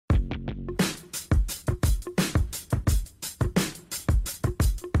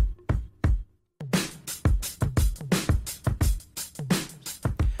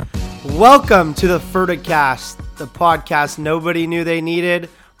Welcome to the Fraude-cast, the podcast nobody knew they needed,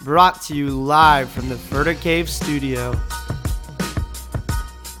 brought to you live from the Fraude Cave studio.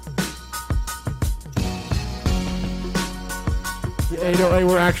 Hey,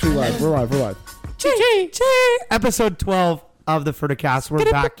 we're actually live. We're live. Episode 12 of the Fraude-cast. We're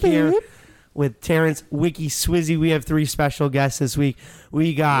back here with Terrence, Wiki, Swizzy. We have three special guests this week.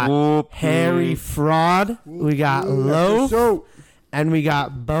 We got Harry Fraude, we got Loff, and we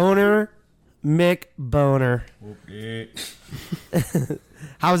got Boner, McBoner. Okay.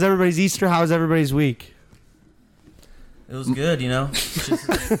 How was everybody's Easter? How was everybody's week? It was good,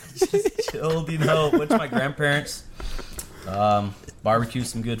 just chilled, went to my grandparents, barbecue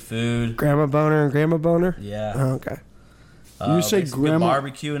some good food. Grandma Boner and Grandma Boner? Yeah. Oh, okay. You say some grandma? good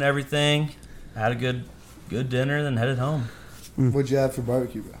barbecue and everything. Had a good dinner, then headed home. What'd you have for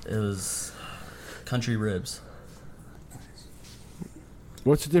barbecue, bro? It was country ribs.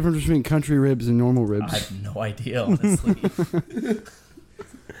 What's the difference between country ribs and normal ribs? I have no idea, honestly.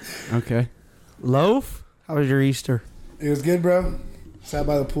 Okay. Loaf, how was your Easter? It was good, bro. Sat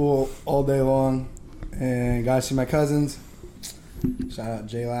by the pool all day long and got to see my cousins. Shout out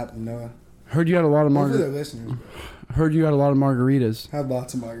J-Lap and Noah. Heard you had a lot of Hopefully they're margaritas. listeners. Heard you had a lot of margaritas. Had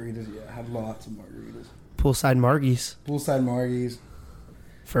lots of margaritas, yeah. Had lots of margaritas. Poolside Margies. Poolside margies,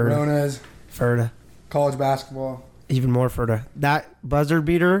 Fraude. Ronas, Fraude. college basketball. Even more Fraude. That buzzer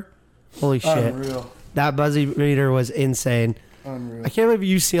beater, holy shit. Unreal. That buzzer beater was insane. Unreal. I can't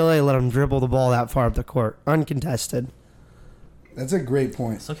believe UCLA let them dribble the ball that far up the court. Uncontested. That's a great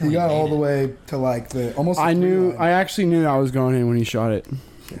point. So He got all the way to like the almost. the I three knew. line. I actually knew I was going in when he shot it.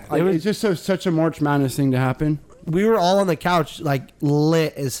 Like, it's just such a March Madness thing to happen. We were all on the couch, like,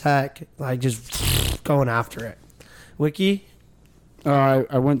 lit as heck. Like, just going after it. Wiki?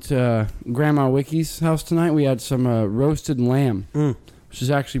 I went to Grandma Wiki's house tonight. We had some roasted lamb, which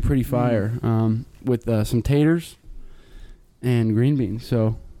is actually pretty fire, with some taters and green beans.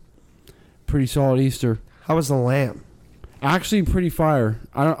 So, pretty solid Easter. How was the lamb? Actually, pretty fire.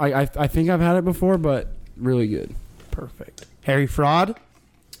 I think I've had it before, but really good. Perfect. Harry Fraude?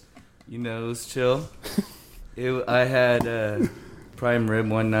 It was chill. I had prime rib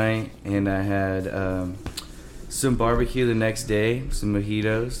one night, and I had some barbecue the next day, some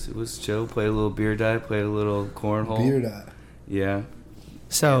mojitos. It was chill. Played a little beer dive, played a little cornhole. Beer dye. Yeah.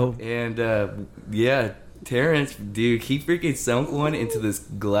 So, And, Terrence, dude, he freaking sunk one into this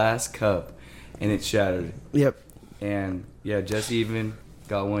glass cup, and it shattered. yep. And, yeah, Jesse even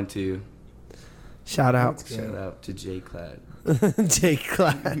got one, too. Shout out. Shout out to Jay Clad. Jake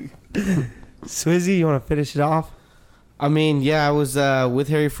Cladd. Swizzy, you want to finish it off? I mean, yeah, I was with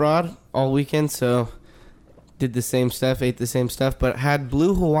Harry Fraude all weekend, so did the same stuff, ate the same stuff, but had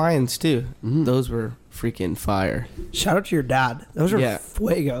blue Hawaiians too. Mm. Those were freaking fire. Shout out to your dad. Those are Yeah.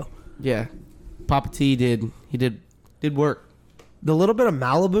 fuego. Yeah, Papa T did work. The little bit of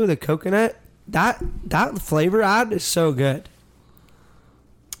Malibu, the coconut, that flavor add is so good.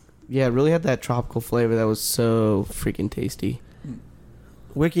 Yeah, it really had that tropical flavor that was so freaking tasty.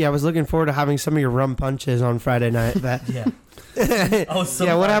 Wiki, I was looking forward to having some of your rum punches on Friday night. But Yeah.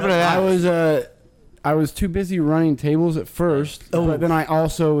 yeah, what happened to that? I was too busy running tables at first, but then I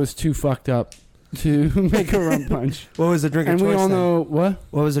also was too fucked up to make a rum punch. What was the drink of And choice? we all then? know what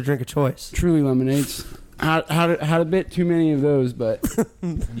What was the drink of choice? Truly lemonades. Had a bit too many of those, but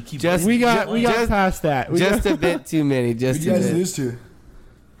You keep we got past that. Just a bit too many. Just Who'd you a guys bit. lose to?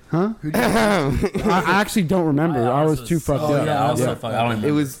 Huh? Who'd you guys lose to? I actually don't remember. I was too fucked oh, up. yeah, I was so fucked. I don't even.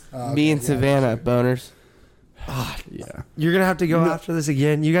 It was Oh, me okay, and yeah, Savannah, sure. boners. Yeah. You're gonna have to go after this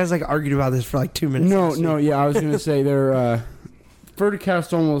again. You guys like argued about this for like 2 minutes. last week. Yeah. I was gonna say their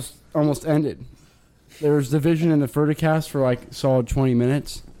Fraude-cast almost ended. There was division in the Fraude-cast for like solid 20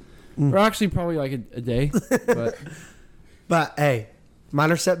 minutes, or actually probably like a day, but But hey,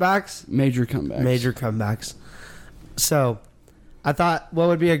 minor setbacks, major comebacks. major comebacks. So, I thought what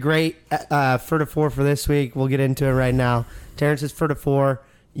would be a great Fraude 4 for this week. We'll get into it right now. Terrence's Fraude 4.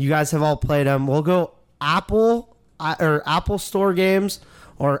 You guys have all played them. We'll go Apple Store games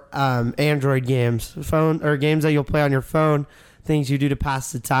or Android games, phone or games that you'll play on your phone. Things you do to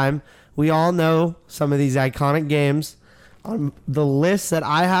pass the time. We all know some of these iconic games. On the list that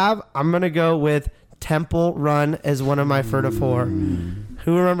I have, I'm gonna go with Temple Run as one of my Fraude 4.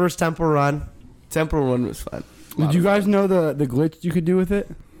 Who remembers Temple Run? Temple Run was fun. Did you guys know the glitch you could do with it?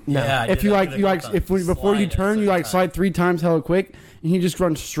 No. Yeah, I If did. you I like, did you a like, couple if times. before you Slide turn, at you the like same slide 3 times hella quick, and he just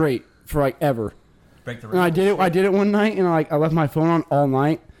runs straight for like ever. time. Break the And I did it one night, and I left my phone on all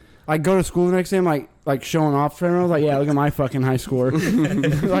night. I go to school the next day. I'm like, like showing off for him. I was like, yeah, look at my fucking high score.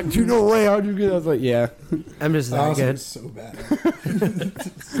 Like, dude, no way, how'd you get that? I was like, yeah. I'm just that good. So bad.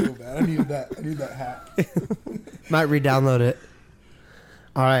 So bad. I need that hat. Might re-download it.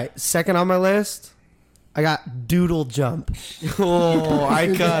 All right, second on my list, I got Doodle Jump. Oh, I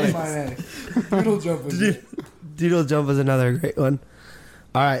got it. Doodle jump was good. Doodle Jump was another great one.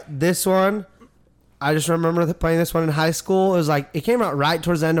 All right, this one, I just remember playing this one in high school. It was like, it came out right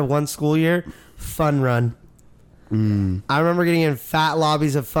towards the end of one school year. Fun Run. I remember getting in fat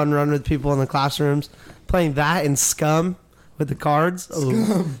lobbies of Fun Run with people in the classrooms, playing that and Scum with the cards.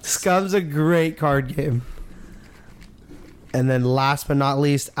 Scum's a great card game. And then last but not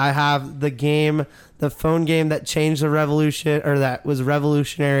least, I have the phone game that changed the revolution, or that was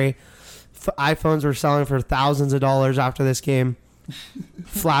revolutionary. iPhones were selling for thousands of dollars after this game.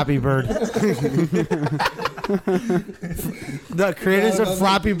 Flappy Bird. The creators of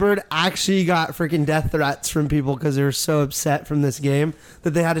Flappy Bird actually got freaking death threats from people because they were so upset from this game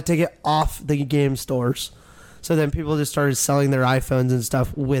that they had to take it off the game stores. So then people just started selling their iPhones and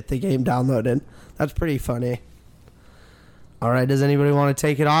stuff with the game downloaded. That's pretty funny. All right, does anybody want to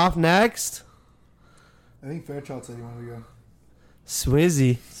take it off next? I think Fairchild said he wanted to go.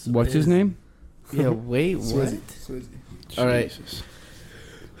 Swizzy. What's his name? Yeah, wait, what? Swizzy. All right. Jesus.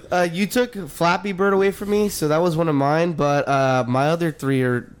 You took Flappy Bird away from me, so that was one of mine. But my other three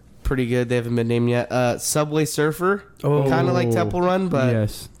are pretty good. They haven't been named yet. Subway Surfer, kind of like Temple Run, but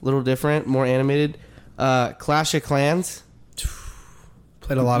Yes. a little different, more animated. Clash of Clans.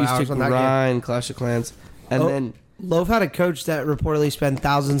 Played a lot of Used hours to on that game. grind Clash of Clans, and then Loff had a coach that reportedly spent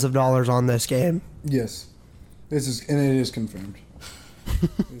thousands of dollars on this game. Yes. It is confirmed. It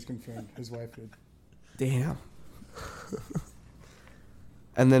is confirmed. His wife did. damn.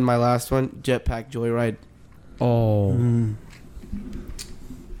 And then my last one, Jetpack Joyride. Oh.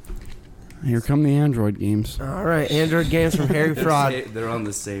 Here come the Android games. All right, Android games from Harry Fraude. They're on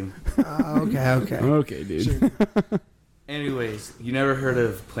the same. Okay. Okay, dude. Sure. Anyways, you never heard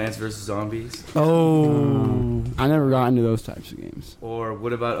of Plants vs. Zombies? Oh. I never got into those types of games. Or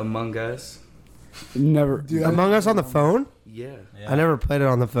what about Among Us? Never. Dude, Among Us on the phone? Yeah. I never played it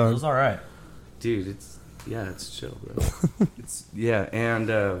on the It phone. was all right. Dude, it's chill, bro.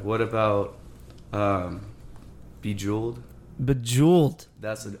 And what about Bejeweled? Bejeweled.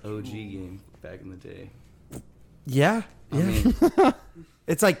 That's an OG game back in the day. Yeah. I mean,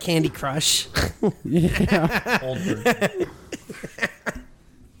 It's like Candy Crush. Yeah. Old version.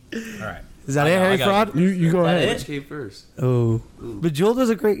 All right. Is that I it, got- Harry I got Fraud? You go That ahead. which came first? Oh. Bejeweled was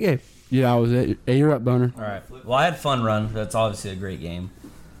a great game. Yeah, I was it. Hey, you're up, Boner. All right. Well, I had Fun Run. That's obviously a great game.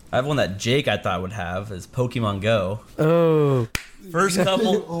 I have one that Jake I thought would have is Pokemon Go. Oh. First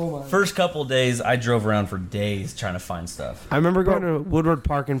Oh my. couple days, I drove around for days trying to find stuff. I remember going to Woodward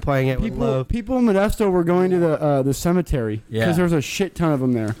Park and playing it with Loaf. People in Modesto were going to the cemetery because Yeah. there was a shit ton of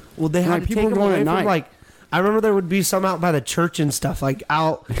them there. Well, they had Like, to people take were them going away at from, night. like, I remember there would be some out by the church and stuff, like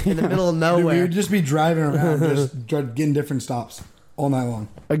out in the middle of Dude, nowhere. we would just be driving around, just getting different stops all night long.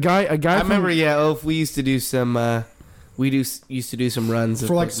 A guy. I remember, if we used to do some, used to do some runs of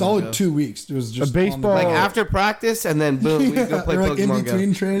For like Pokemon solid Go. 2 weeks. It was just baseball- Like Oh. after practice, and then boom, we'd go play or like in Pokemon between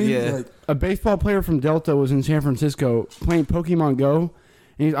Go. training. Yeah. Like, a baseball player from Delta was in San Francisco playing Pokemon Go,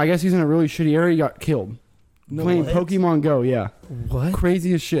 and I guess he's in a really shitty area. He got killed playing what? Pokemon Go. Yeah, What?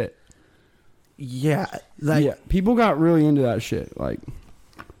 crazy as shit. Yeah. Like, Yeah, people got really into that shit. Like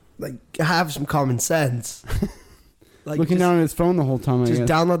have some common sense. Like, looking just, down at his phone the whole time. I just guess.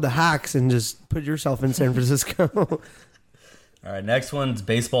 download the hacks and just put yourself in San Francisco. All right, next one's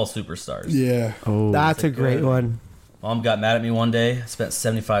Baseball Superstars. yeah. Oh, That's a great good. one. Mom got mad at me one day. I spent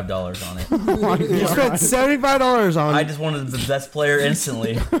 $75 on it. You spent $75 on I it. just wanted the best player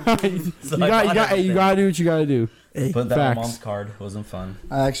instantly. So you I got, bought you everything. gotta do what you gotta do. Put that Facts. on Mom's card. It wasn't fun.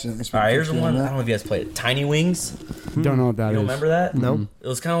 I accidentally spent All right, here's 50 one. on I that. don't know if you guys played it. Tiny Wings. Don't know what that You is. don't remember that? No. It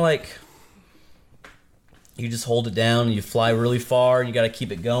was kind of like you just hold it down, and you fly really far, and you got to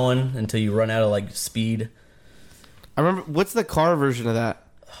keep it going until you run out of like speed. I remember. What's the car version of that?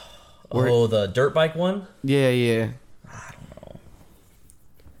 Oh, the dirt bike one? Yeah.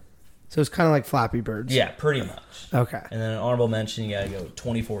 So it's kind of like Flappy Birds. Yeah, pretty much. Okay. And then an honorable mention, you got to go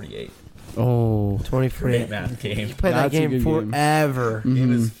 2048. Oh, 2048. Great math game. Play that That's a game good game. forever. It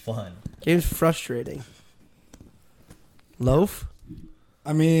was fun. Game's frustrating. Loaf?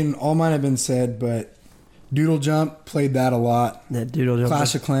 I mean, all mine have been said, but Doodle Jump, played that a lot. That Doodle Jump.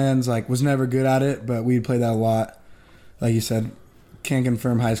 Clash of Clans, was never good at it, but we'd play that a lot. Like you said, can't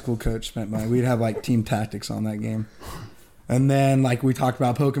confirm high school coach spent money. We'd have team tactics on that game. And then we talked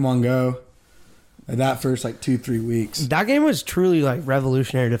about Pokemon Go. Like that first 2-3 weeks. That game was truly like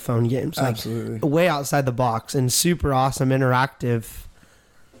revolutionary to phone games. Like, Absolutely. way outside the box and super awesome, interactive.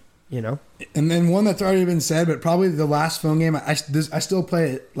 You know. And then one that's already been said, but probably the last phone game I still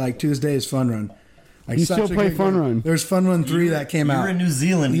play it to this day is Fun Run. Like, You such still a play good Fun game. Run? There's Fun Run 3 that came You out. were in New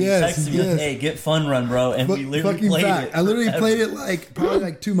Zealand. Yes, You texted me, yes. hey, get Fun Run, bro. And we literally Fucking played fact. it. I literally forever. played it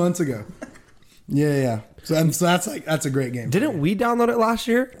probably 2 months ago. Yeah. So that's a great game. Didn't we download it last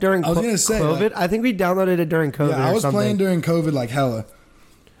year during I was gonna say, COVID? I think we downloaded it during COVID. Yeah, I was or something. playing during COVID like hella.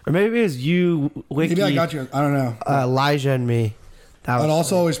 Or maybe it was you, Wiki, Maybe I got you. I don't know. Elijah, and me. That was I'd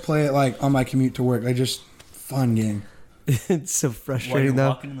also always play it on my commute to work. Just fun game. it's so While you're frustrating though.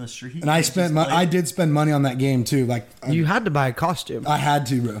 walking in the street. And I did spend money on that game too. You had to buy a costume. I had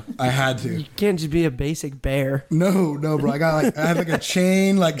to, bro. I had to. You can't just be a basic bear. No, bro. I had a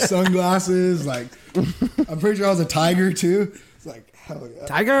chain, sunglasses, I'm pretty sure I was a tiger too. It's hell yeah.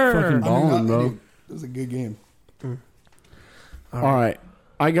 Tiger. Fucking balling, bro. Dude, it was a good game. All right.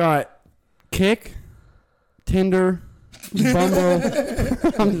 I got Kick, Tinder, Bumble.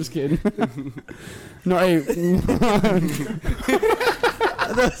 I'm just kidding. No, hey.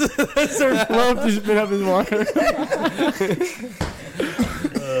 Loff just spit up his water.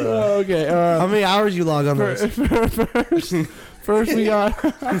 Okay. How many hours you log on those? First we got.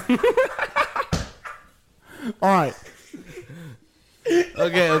 All right.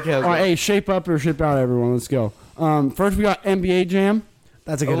 Okay. All right. Hey, shape up or ship out, everyone. Let's go. First we got NBA Jam.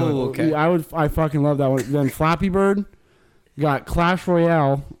 That's a good one. Okay. I fucking love that one. Then Flappy Bird. Got Clash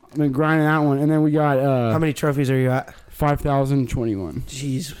Royale. I've been grinding that one. And then we got How many trophies are you at? 5,021.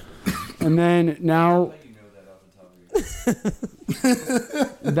 Jeez. And then now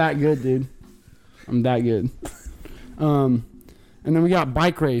that good, dude. I'm that good. And then we got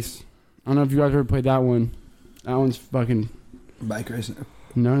Bike Race. I don't know if you guys ever played that one. That one's fucking Bike racing.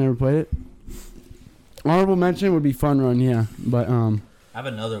 no, never played it. Honorable mention would be Fun Run, yeah. But I have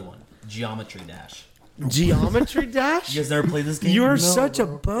another one. Geometry Dash. Geometry Dash? You guys never played this game? You're No, such a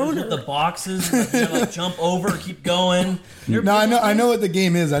bro. With boner. the boxes, you gotta jump over, keep going. You ever No, played that I game? know what the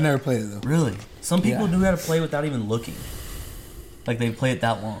game is. I never played it though. Really? Some people Yeah. knew how to play without even looking. They play it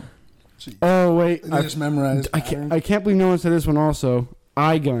that long. oh wait, They just memorized. I can't believe no one said this one also.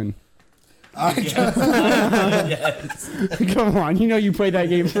 Eye gun. Yes. Come on, you know you played that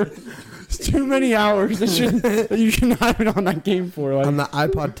game for too many hours. That you should not have been on that game for. On the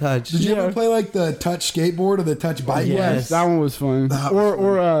iPod Touch. Did you Yeah. ever play the touch skateboard or the touch bike? Yeah. Yes, Yes. that one was fun. That was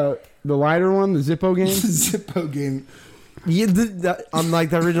or the lighter one, the Zippo game. Zippo game. Yeah, on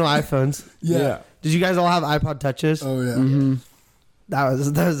the original iPhones. Yeah. Did you guys all have iPod Touches? Oh yeah.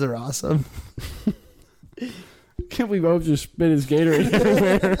 Mm-hmm. Those are awesome. Can't believe Ope just spit his Gatorade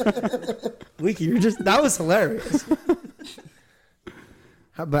everywhere. Wiki, that was hilarious.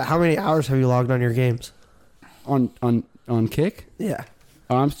 But how many hours have you logged on your games? on Kick. Yeah.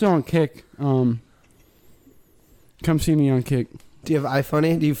 I'm still on Kick. Come see me on Kick. Do you have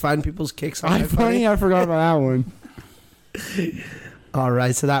iFunny? Do you find people's kicks on iFunny, I forgot about that one. All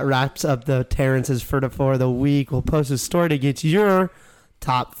right, so that wraps up the Terrence's Fraude of the week. We'll post a story to get your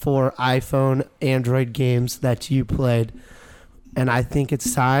top 4 iPhone, Android games that you played. And I think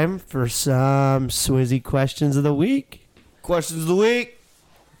it's time for some Swizzy questions of the week. Questions of the week.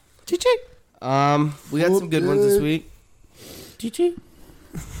 Chi-chi. We got some good ones this week. Chi-chi.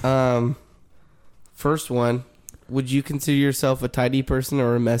 First one. Would you consider yourself a tidy person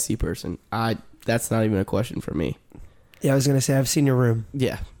or a messy person? That's not even a question for me. Yeah, I was going to say, I've seen your room.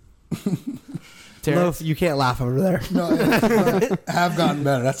 Yeah. Loaf, you can't laugh over there. No, I have gotten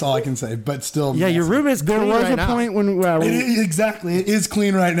better. That's all I can say. But still, Yeah, your room is There clean was right a now. point when Exactly. It is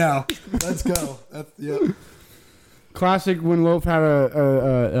clean right now. Let's go. classic when Loaf had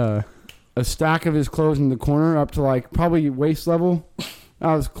a stack of his clothes in the corner up to probably waist level.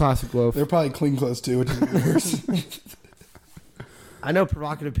 That was classic Loaf. They're probably clean clothes too, which is worse. I know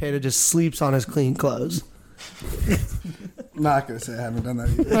Provocative Panda just sleeps on his clean clothes. Not gonna say I haven't done that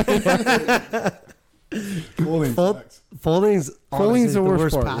either. Folding sucks. Folding's Folding's honestly the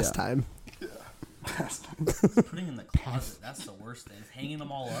worst part, pastime. Putting in the closet, that's the worst thing. Hanging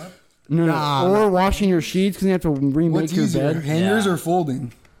them all up. No, Nah, or washing your sheets because you have to remake What's your easier, bed. hangers Yeah. or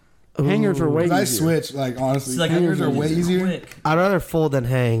folding? Hangers are way 'Cause I easier. switch. Honestly, It's like hangers are way it's easier. quick. I'd rather fold than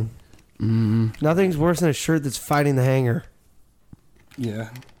hang. Nothing's worse than a shirt that's fighting the hanger. Yeah.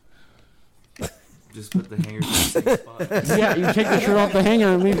 Just put the hangers in the same spot. Yeah, you take the shirt off the hanger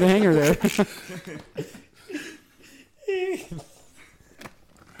and leave the hanger there.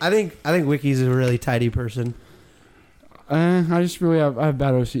 I think Wiki's a really tidy person. I just really I have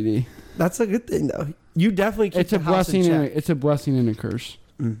bad OCD. That's a good thing, though. You definitely keep It's a the house in blessing. check. It's a blessing and a curse.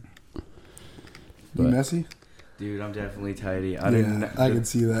 You messy? Dude, I'm definitely tidy. I can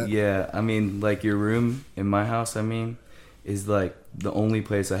see that. Yeah, I mean, like your room in my house, I mean, is like the only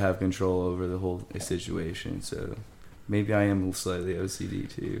place I have control over the whole situation. So maybe I am slightly OCD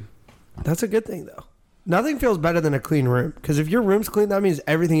too. That's a good thing, though. Nothing feels better than a clean room. Because if your room's clean, that means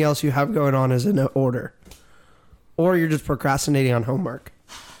everything else you have going on is in order. Or you're just procrastinating on homework.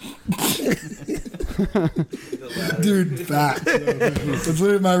 Dude, fact. It's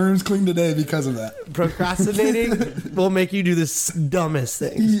literally my room's clean today because of that. Procrastinating will make you do the dumbest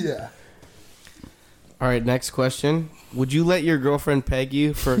things. Yeah. All right, next question. Would you let your girlfriend peg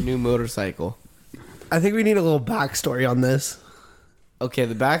you for a new motorcycle? I think we need a little backstory on this. Okay,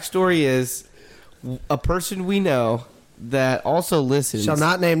 the backstory is a person we know that also listens. Shall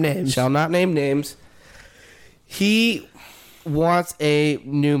not name names. He wants a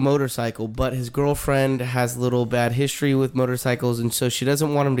new motorcycle, but his girlfriend has a little bad history with motorcycles, and so she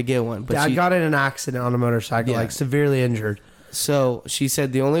doesn't want him to get one. But Dad got in an accident on a motorcycle, like severely injured. So she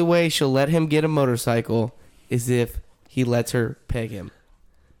said the only way she'll let him get a motorcycle is if he lets her peg him.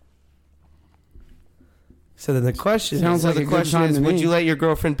 So then the question is, would you let your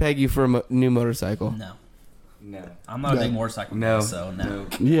girlfriend peg you for a new motorcycle? No. I'm not a big motorcycle guy, so no.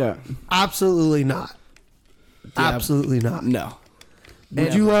 Yeah. Absolutely not. Yeah, absolutely not. No.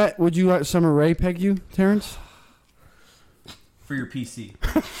 Would you let Summer Rae peg you, Terrence? For your PC.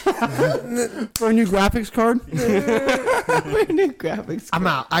 For a new graphics card? I'm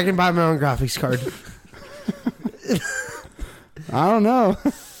out. I can buy my own graphics card. I don't know.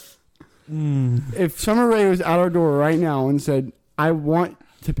 If Summer Rae was out our door right now and said, I want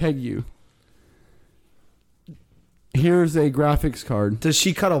to peg you, here's a graphics card. Does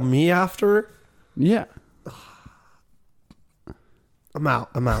she cuddle me after? Yeah. I'm out.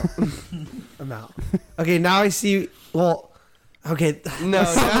 I'm out. Okay, now I see. Well, okay. No.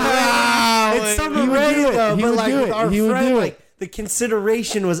 It's Summer Rae though, but like with our He would friend, do it. like the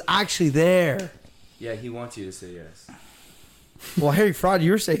consideration was actually there. Yeah, he wants you to say yes. Well, Harry Fraude,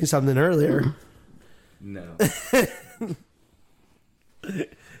 you were saying something earlier. No.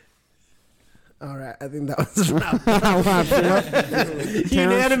 All right, I think that was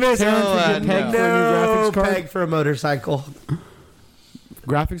unanimous. No peg for a motorcycle.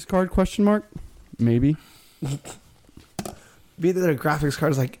 Graphics card? Question mark? Maybe. Be that a graphics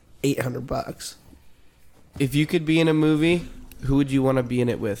card is like $800. If you could be in a movie, who would you want to be in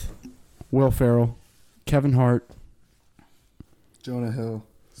it with? Will Ferrell, Kevin Hart, Jonah Hill,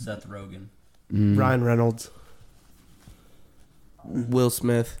 Seth Rogen, Ryan Reynolds, Will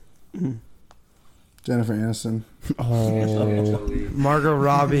Smith, Jennifer Aniston. Oh, Margot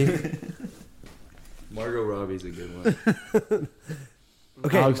Robbie. Margot Robbie's a good one.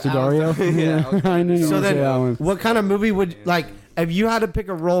 Okay, Alex Daddario. Yeah, I knew you so would say that one. then, what kind of movie would like if you had to pick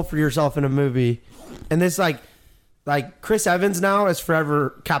a role for yourself in a movie, and this like Chris Evans now is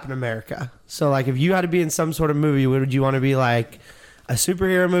forever Captain America. So like if you had to be in some sort of movie, would you want to be like a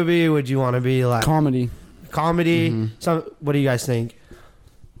superhero movie? Would you want to be like Comedy? Comedy. So what do you guys think?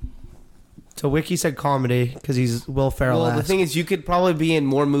 So Wiki said comedy because he's Will Ferrell. Well, the thing is, you could probably be in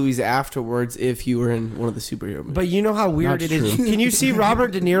more movies afterwards if you were in one of the superhero movies. But you know how weird That's it is. true. Can you see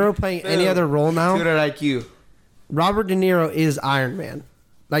Robert De Niro playing any other role now? 200 IQ. Robert De Niro is Iron Man.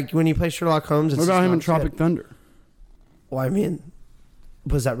 Like when he plays Sherlock Holmes. It's What about just him in not Tropic shit. Thunder? Well, I mean,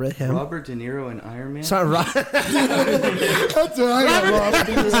 was that really him? Robert De Niro and Iron Man? It's not right. That's what I got. What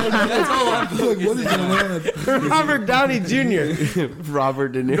is going on? Robert Downey Jr.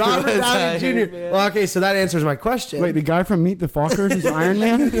 Robert De Niro. Robert as Downey Iron Jr. Man. Well, okay, so that answers my question. Wait, the guy from Meet the Fockers is Iron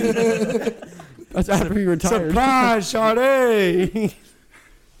Man? That's after he retired. Surprise, Sade.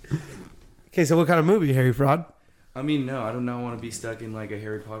 Okay, so what kind of movie, Harry Fraud? I mean, no, I do not want to be stuck in like a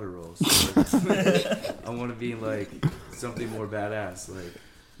Harry Potter role. So I want to be in like something more badass. Like,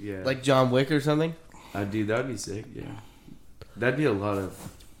 yeah. Like John Wick or something? Dude, that'd be sick, yeah. That'd be a lot of...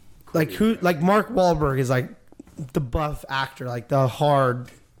 Like who? Like Mark Wahlberg is like the buff actor, like the hard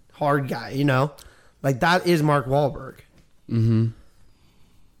guy, you know? Like that is Mark Wahlberg. Mm-hmm.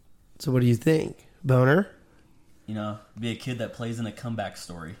 So what do you think? Boner? You know, be a kid that plays in a comeback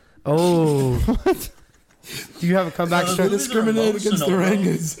story. Oh. What? Do you have a comeback So story? the movies are Discriminate against the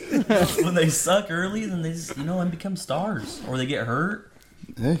emotional, Rangas. When they suck early, then they just, and become stars. Or they get hurt.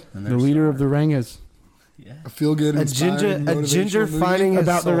 Hey, And The leader of the Rangas. Yeah. I feel good. A ginger finding his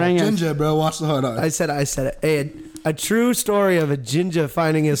About the soul. Rangas. Ginger, bro. Watch the hard I eye. said it. Hey, a true story of a ginger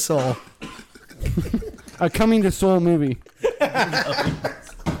finding his soul. A coming to soul movie.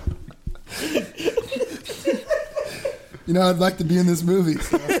 You know, I'd like to be in this movie.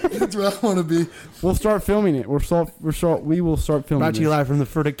 So that's where I want to be. We'll start filming it. We will start filming Brought to you it. live from the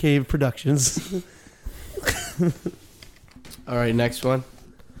Fraude Cave Productions. All right, next one.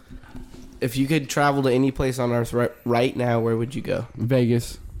 If you could travel to any place on Earth right now, where would you go?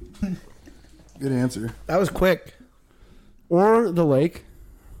 Vegas. Good answer. That was quick. Or the lake.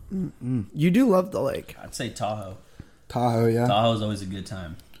 You do love the lake. I'd say Tahoe. Tahoe, yeah. Tahoe's always a good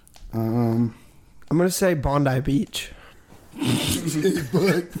time. I'm gonna say Bondi Beach.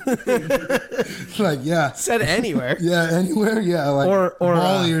 Like, yeah. Said anywhere. Yeah, anywhere, yeah. Like Or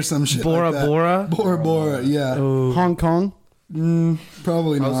Bali or some shit Bora like that. Bora. Bora Bora, yeah. Hong Kong.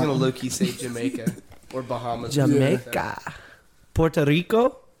 Probably I not. was gonna low-key say Jamaica or Bahamas. Jamaica. Puerto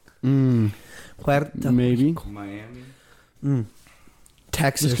Rico. Puerto Maybe. Miami.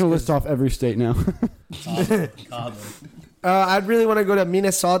 Texas. Just gonna list off every state now. Cabo. I'd really want to go to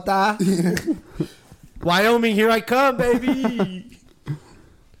Minnesota. Wyoming, here I come, baby.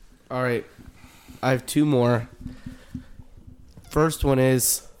 All right. I have two more. First one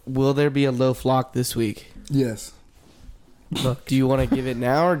is, will there be a low flock this week? Yes. Look, Do you want to give it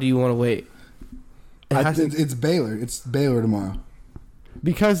now or do you want to wait? It's Baylor. It's Baylor tomorrow.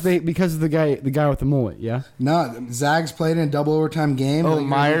 because of the guy with the mullet, yeah? No, Zags played in a double overtime game. Oh, Like,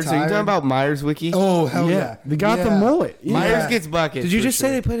 Myers. Are you retired. talking about Myers Wiki? Oh, hell yeah. The guy with the Yeah. mullet. Yeah. Myers gets buckets. did you for just say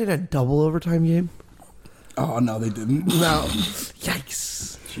sure. they played in a double overtime game? Oh, no, they didn't. No.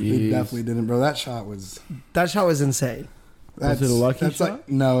 Yikes. They Jeez. definitely didn't, bro. That shot was... That shot was insane. Was it a lucky that's shot? Like,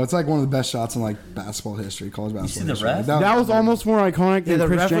 no, it's like one of the best shots in like basketball history, college basketball see the history. ref? That was almost more iconic Yeah, than the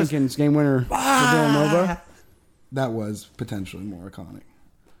Chris ref was- Jenkins' game winner for Villanova. That was potentially more iconic.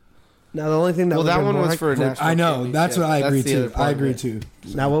 Now the only thing that Well, that would've been one more was for a national I know. championship. That's what I agree the other to. part I of agree it. too.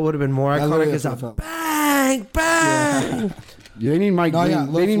 Now what would have been more That's iconic literally is a what I felt. bang, bang. They need Mike No, Breen. yeah,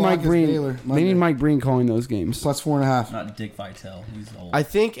 They need low Mike flock is Breen. Baylor, They Monday. need Mike Breen calling those games. Plus 4.5. Not Dick Vitale. He's old. I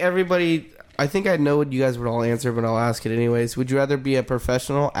think I know what you guys would all answer, but I'll ask it anyways. Would you rather be a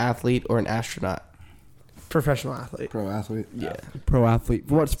professional athlete or an astronaut? Professional athlete. Pro athlete. Yeah. Pro athlete.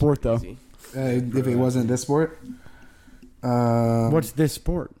 What sport though? If it wasn't this sport. What's this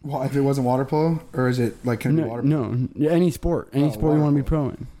sport? Well, if it wasn't water polo, or is it like can it be water polo No, yeah, any sport. Any sport you want to be pro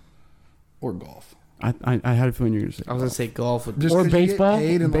in. or golf? I had a feeling you were going to say. I was gonna say golf. Would Just Or 'cause you get baseball?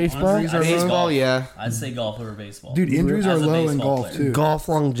 paid and, like, Baseball? injuries are low. baseball, yeah. I'd say golf over baseball. Dude, injuries are As a low in baseball golf player. too. Golf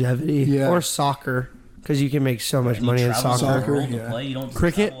longevity. Yeah. Or soccer. Because you can make so much You money in travel soccer. the world to yeah. play. You don't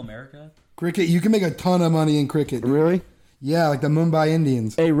Cricket? travel America. Cricket, you can make a ton of money in cricket. Really? Yeah, like the Mumbai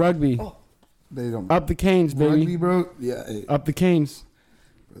Indians. Hey, rugby. They don't. Up the Canes, baby. Rugby, bro. Yeah, Up the Canes.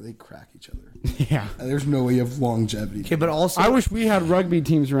 bro, they crack each other. Yeah. There's no way of longevity. Okay, but also I wish we had rugby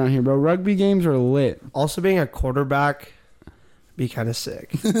teams around here, bro. Rugby games are lit. also being a quarterback be kind of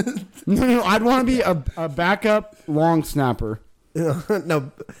sick. No, I'd want to be a backup long snapper.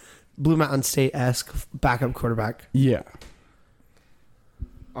 No, Blue Mountain State-esque backup quarterback. Yeah.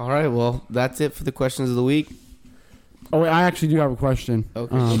 All right, well, that's it for the questions of the week. Oh, wait, I actually do have a question.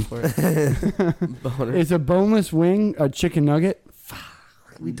 Okay, go for it. Boner. Is a boneless wing a chicken nugget?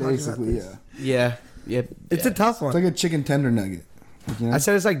 We talked about Basically, this. yeah. Yeah. It's a tough It's one. like a chicken tender nugget. You know? I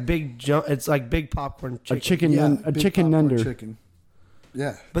said it's like big it's like big popcorn chicken. A chicken, Yeah, a big chicken popcorn nunder. Chicken.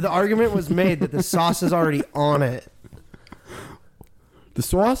 Yeah. But the argument was made that the sauce is already on it. The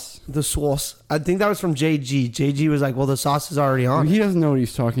sauce? The sauce. I think that was from JG. JG was like, well, the sauce is already on He it. doesn't know what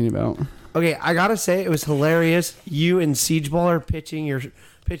he's talking about. Okay, I gotta say, it was hilarious. You and Siegeballer pitching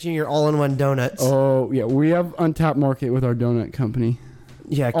your all-in-one donuts. Oh, yeah. We have untapped market with our donut company.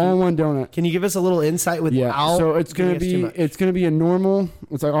 Yeah. All-in-one donut. Can you give us a little insight without Yeah. So it's giving gonna us too much? be a normal.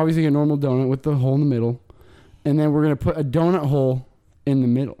 It's like obviously a normal donut with the hole in the middle, and then we're gonna put a donut hole in the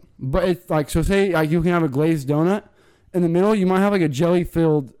middle. But it's like, so say like you can have a glazed donut in the middle. You might have like a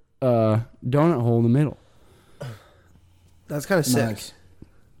jelly-filled donut hole in the middle. That's kind of sick. Nice.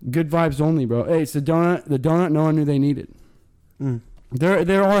 Good vibes only, bro. Hey, it's the donut. The donut no one knew they needed. Mm.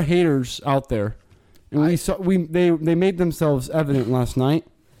 There are haters out there, and they made themselves evident last night.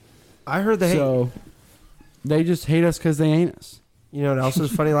 I heard the hate. So they just hate us because they ain't us. You know what else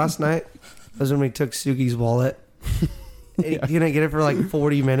was funny last night? Was when we took Suki's wallet. He didn't get it for like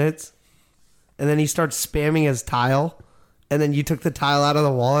 40 minutes. And then he starts spamming his tile. And then you took the tile out of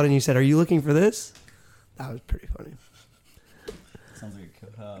the wallet and you said, "Are you looking for this?" That was pretty funny. Sounds like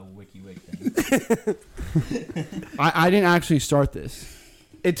a wiki thing. I didn't actually start this.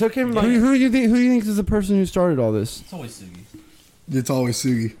 It took him like... Who do you think is the person who started all this? It's always Sugi. It's always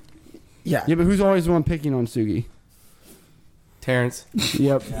Sugi. Yeah. Yeah, but who's always the one picking on Sugi? Terrence.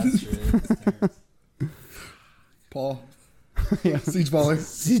 Yep. Yeah, that's true. Paul. Yeah. Siege baller.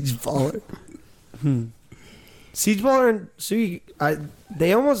 Siegeballer. Siegeballer and Suki,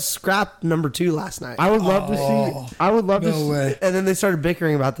 they almost scrapped number 2 last night. I would love to see. I would love to. No way. And then they started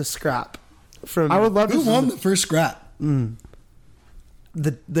bickering about the scrap. from I would love Who to. won the first scrap?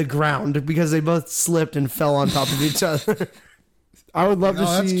 the ground because they both slipped and fell on top of each other. I would love Oh, to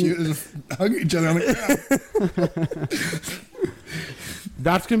that's see. cute. Just hug each other on the ground.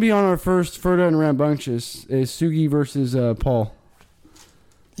 That's gonna be on our first Fraude and Rambunctious. Is Sugi versus Paul?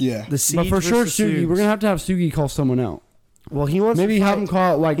 Yeah. The Siege But for sure, versus Sugi. Sugs. We're gonna have Sugi call someone out. Well, he wants Maybe to have fight, him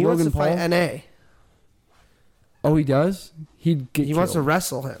call it like he wants Logan to Paul. fight NA. Oh, he does. He'd get. He wants to killed.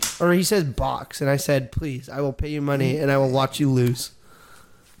 wrestle him, or he says box, and I said, please, I will pay you money and I will watch you lose.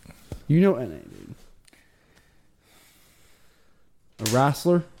 You know NA, dude. A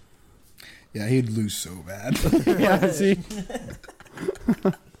wrestler. Yeah, he'd lose so bad. Yeah. See.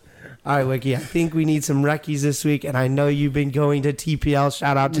 All right, Wiki. I think we need some recce's this week, and I know you've been going to TPL.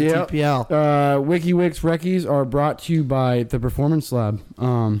 Shout out to Yep. TPL. WikiWix Recce's are brought to you by the Performance Lab.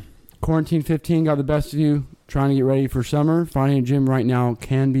 Quarantine 15 got the best of you. Trying to get ready for summer. Finding a gym right now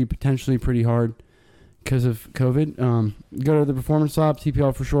can be potentially pretty hard because of COVID. Go to the Performance Lab,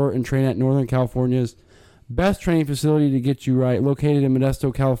 TPL for short, and train at Northern California's best training facility to get you right. Located in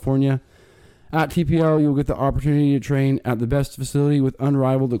Modesto, California. At TPL, you'll get the opportunity to train at the best facility with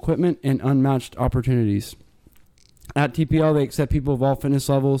unrivaled equipment and unmatched opportunities. At TPL, they accept people of all fitness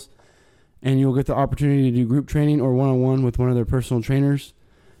levels, and you'll get the opportunity to do group training or one-on-one with one of their personal trainers.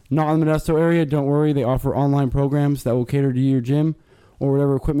 Not in the Modesto area, don't worry. They offer online programs that will cater to your gym or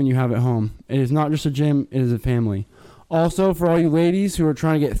whatever equipment you have at home. It is not just a gym, it is a family. Also, for all you ladies who are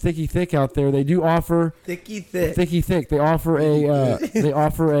trying to get thicky thick out there, they do offer Thicky thick. thicky thick. They offer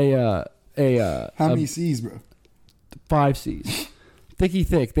How many C's, bro? 5 C's. Thicky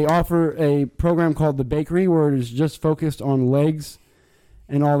thick. They offer a program called The Bakery where it is just focused on legs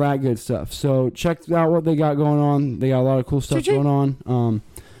and all that good stuff. So check out what they got going on. They got a lot of cool stuff going on.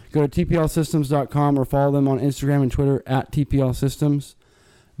 Go to tplsystems.com or follow them on Instagram and Twitter at TPL Systems.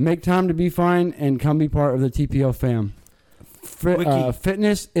 Make time to be fine and come be part of the TPL fam.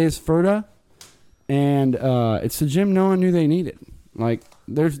 Fitness is Fraude, and it's the gym no one knew they needed. Like,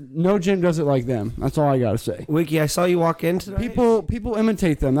 there's no gym does it like them. That's all I gotta say. Wiki, I saw you walk in today. People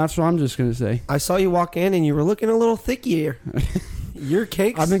imitate them. That's what I'm just gonna say. I saw you walk in and you were looking a little thickier. Your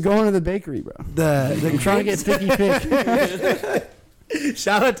cakes. I've been going to the bakery, bro. the Trying to get thicky thick.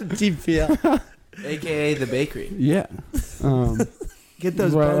 Shout out to TPL. AKA the bakery. Yeah. Get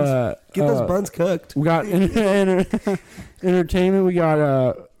those Well, buns. Get those buns cooked. We got entertainment. We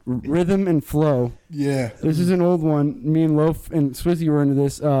got rhythm and flow. Yeah. This is an old one. Me and Loff and Swizzy were into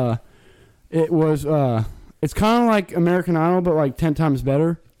this. It was. It's kind of like American Idol, but like 10 times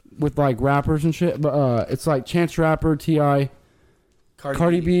better with like rappers and shit. But it's like Chance the Rapper, T.I.,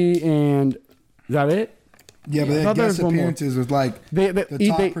 Cardi B, and is that it? Yeah, but I they thought there guest was one more. appearances with like They the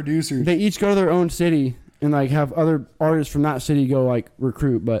top producers. They each go to their own city and like have other artists from that city go like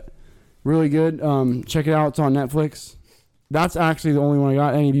recruit. But really good. Check it out. It's on Netflix. That's actually the only one I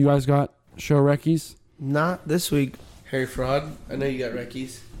got. Any of you guys got show recce's? Not this week. Harry Fraude. I know you got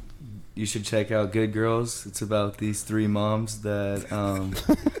recce's. You should check out Good Girls. It's about these 3 moms that no,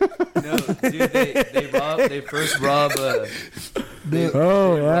 dude, they first rob a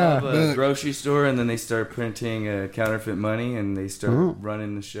grocery store, and then they start printing counterfeit money, and they start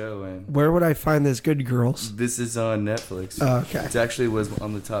running the show. And Where would I find this Good Girls? this is on Netflix. Oh, okay. It actually was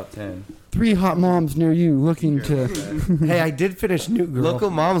on the top 10. 3 hot moms near you looking to. Hey, I did finish New Girl. Local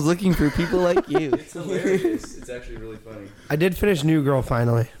moms looking for people like you. It's hilarious. It's actually really funny. I did finish New Girl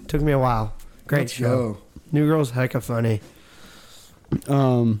finally. Took me a while. Great Let's show. go. New Girl's hecka funny.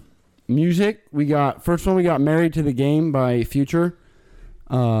 Music. We got Married to the Game by Future.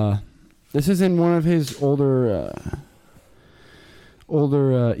 This is in one of his older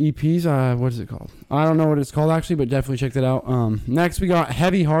EPs. What is it called? I don't know what it's called actually, but definitely check that out. Next we got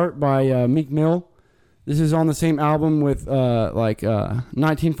Heavy Heart by Meek Mill. This is on the same album with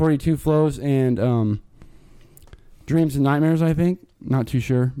 1942 Flows and Dreams and Nightmares, I think. Not too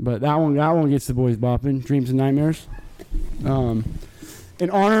sure, but that one gets the boys bopping. Dreams and Nightmares. In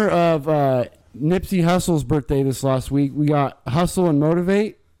honor of Nipsey Hussle's birthday this last week, we got Hustle and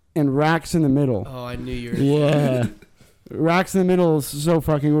Motivate and Racks in the Middle. Oh, I knew you were. Yeah. Racks in the Middle is so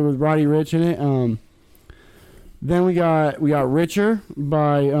fucking good with Roddy Ricch in it. Then we got Richer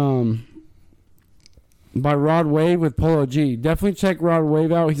by Rod Wave with Polo G. Definitely check Rod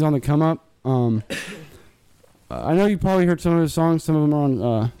Wave out. He's on the come up. I know you probably heard some of his songs. Some of them are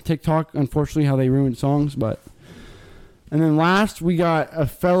on TikTok. Unfortunately, how they ruined songs, but. And then last, we got a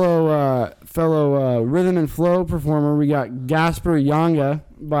fellow rhythm and flow performer. We got Gasper Yanga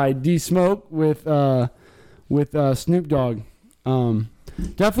by D Smoke with Snoop Dogg.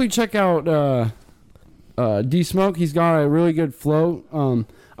 Definitely check out D Smoke. He's got a really good flow.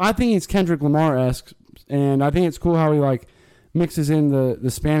 I think it's Kendrick Lamar-esque, and I think it's cool how he like mixes in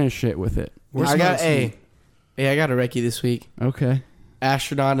the Spanish shit with it. I got a recce this week. Okay.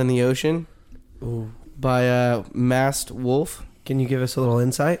 Astronaut in the Ocean by Masked Wolf. Can you give us a little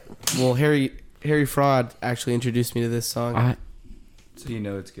insight? Well, Harry Fraude actually introduced me to this song. So you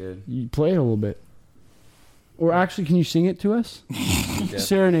know it's good. You play it a little bit. Or actually, can you sing it to us?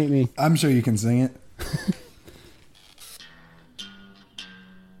 Serenade me. I'm sure you can sing it.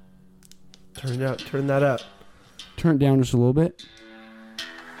 Turn that up. Turn it down just a little bit.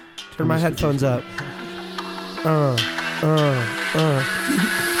 Turn my headphones up.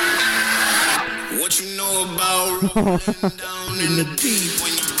 What you know about rolling down in the deep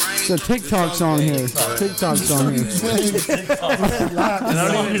when your brain It's a TikTok song here. TikTok song here. I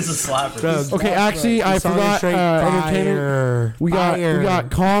don't even it's a slapper. Okay, actually, I forgot entertainment. We got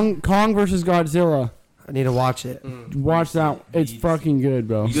Kong versus Godzilla. I need to watch it. Watch that. It's fucking good,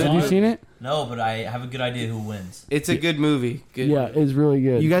 bro. Have you seen it? No, but I have a good idea who wins. It's a good movie. Good. Yeah, it's really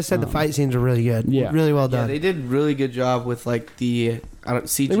good. You guys said the fight scenes are really good. Yeah. Really well Yeah, done. they did really good job with like the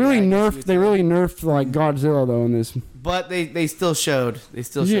CGI. They really nerfed like Godzilla though in this. But they still showed. They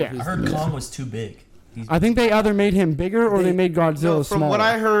still showed. Yeah. who's I the heard best. Kong was too big. I think they either made him bigger or they made Godzilla No, from smaller. what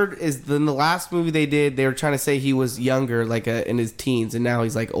I heard is in the last movie they did, they were trying to say he was younger, like in his teens, and now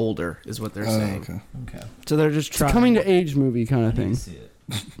he's like older, is what they're saying. Okay. Okay. So they're just it's a trying. coming to age movie kind of I need thing. to see it.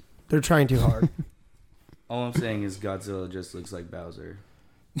 They're trying too hard. All I'm saying is Godzilla just looks like Bowser.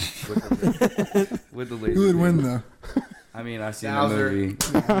 With the laser. Who would win beam. though? I mean, I've seen Bowser. the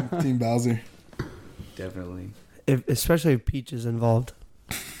movie. Team Bowser. Definitely. Especially if Peach is involved.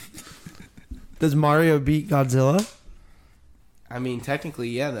 Does Mario beat Godzilla? I mean, technically,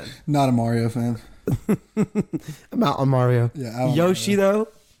 yeah. Then Not a Mario fan. I'm out on Mario. Yeah. I don't Yoshi know.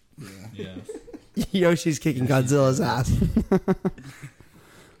 though, Yeah. Yoshi's kicking Godzilla's ass.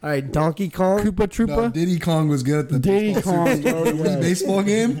 All right, Donkey Kong. Koopa Troopa. No, Diddy Kong was good at the Diddy baseball Kong, series. oh, The yes. baseball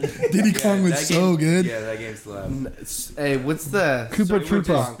game. Diddy Kong was that so game- good. Yeah, that game slapped. hey, what's the Koopa Surfer Troopa.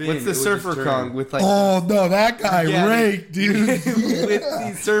 Kong? Spin, What's it the would Surfer just turn. Kong with like Oh no, that guy Yeah, raked, dude. with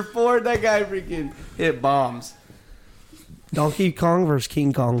the surfboard? That guy freaking hit bombs. Donkey Kong versus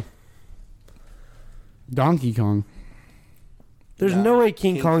King Kong. Donkey Kong. There's no way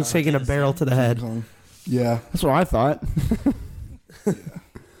King Kong's taking a barrel to the head. Kong. Yeah. That's what I thought.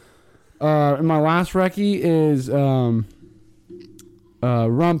 And my last recce is rum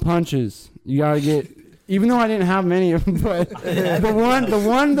punches. You gotta get, even though I didn't have many of them, but the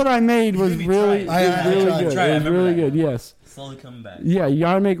one that I made was really, try it. really I good. tried. I It was remember really that. good. Yes. Slowly coming back. Yeah, you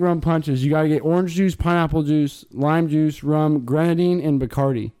gotta make rum punches. You gotta get orange juice, pineapple juice, lime juice, rum, grenadine, and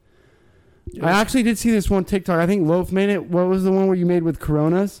Bacardi. I actually did see this one TikTok. I think Loaf made it. What was the one where you made with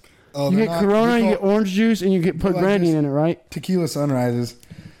Coronas? Oh, You they're get not- Corona, we you call get orange juice, and you get put like grenadine this- in it, right? Tequila Sunrises.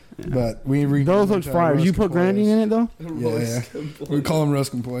 But we Those look fire. You put grenadine in it though? Yeah. We call them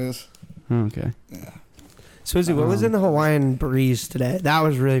Roskin Poyas. Oh, okay. Susie, what was in the Hawaiian breeze today? That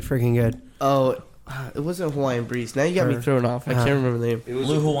was really freaking good. Oh, it wasn't Hawaiian Breeze. Now you got me thrown off. I can't remember the name. It was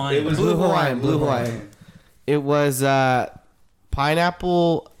Blue Hawaiian. It was Blue Hawaiian. It was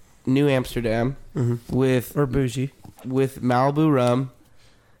pineapple New Amsterdam with Or bougie. Malibu rum,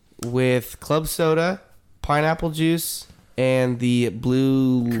 with club soda, pineapple juice, and the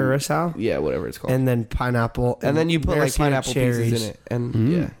blue Curacao. Yeah, whatever it's called. And then pineapple. And then you put like maraschino pineapple pieces in it,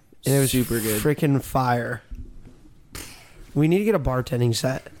 and yeah, And it was super good. freaking fire. We need to get a bartending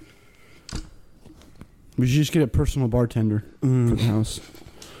set. We should just get a personal bartender for the house.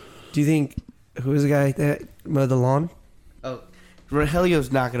 Do you think, who was the guy that mowed the lawn? Oh,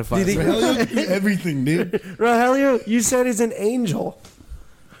 Rogelio's not gonna find Do you me. think- Rogelio can do everything, dude. Rogelio, you said he's an angel.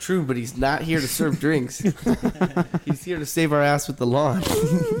 True, but he's not here to serve drinks. He's here to save our ass with the lawn.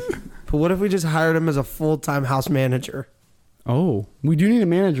 But what if we just hired him as a full-time house manager? Oh, we do need a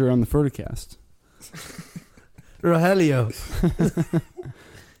manager on the Fraude-cast. Rogelio.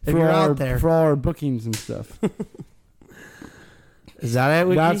 If you're out there. For all our bookings and stuff. Is that it,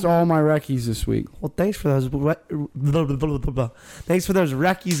 Wiki? That's all my recce's this week. Well, thanks for those. Thanks for those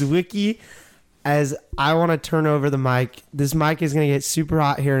recce's, Wiki. As I want to turn over the mic, this mic is going to get super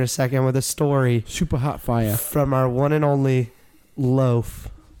hot here in a second with a story Super hot fire. from our one and only Loaf.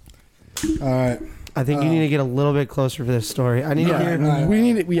 All right. I think you need to get a little bit closer for this story. I need to hear. Right. We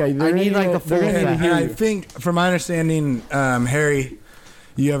need it. Yeah, I need, like, the full they're gonna need to effect. hear And I you. think, from my understanding, Harry,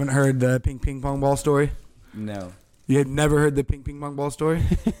 you haven't heard the ping pong ball story. No. You had never heard the ping pong ball story.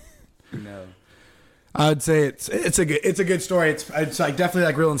 No. I would say it's a good story. It's like definitely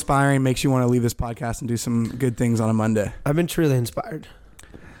like real inspiring. Makes you want to leave this podcast and do some good things on a Monday. I've been truly inspired.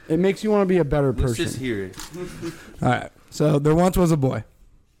 It makes you want to be a better Let's person. just hear it. All right. So there once was a boy.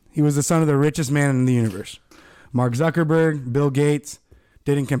 He was the son of the richest man in the universe. Mark Zuckerberg, Bill Gates,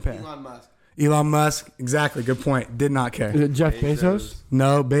 didn't compare. Elon Musk, exactly. Good point. Did not care. Is it Jeff Bezos?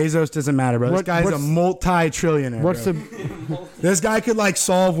 No, Bezos doesn't matter, bro. This guy's a multi-trillionaire. What's bro. This guy could like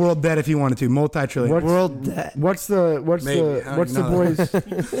solve world debt if he wanted to. Multi-trillionaire. World debt. What's the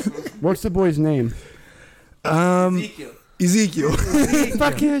boy's name? Ezekiel.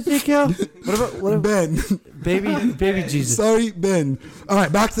 Fuck you, Ezekiel. What about Ben. baby Jesus? Sorry, Ben. All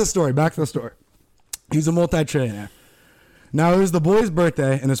right, back to the story. He's a multi-trillionaire. Now, it was the boy's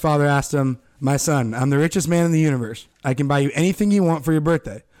birthday, and his father asked him, "My son, I'm the richest man in the universe. I can buy you anything you want for your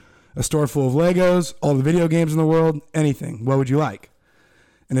birthday. A store full of Legos, all the video games in the world, anything. What would you like?"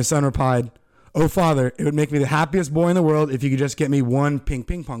 And his son replied, "Oh, father, it would make me the happiest boy in the world if you could just get me one pink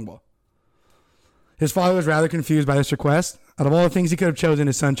ping pong ball." His father was rather confused by this request. Out of all the things he could have chosen,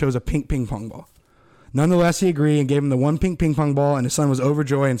 his son chose a pink ping pong ball. Nonetheless, he agreed and gave him the one pink ping pong ball, and his son was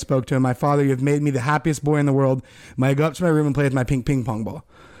overjoyed and spoke to him, "My father, you have made me the happiest boy in the world. May I go up to my room and play with my pink ping pong ball?"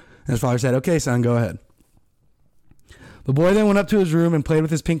 And his father said, "Okay, son, go ahead." The boy then went up to his room and played with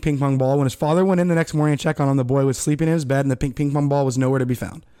his pink ping pong ball. When his father went in the next morning to check on him, the boy was sleeping in his bed, and the pink ping pong ball was nowhere to be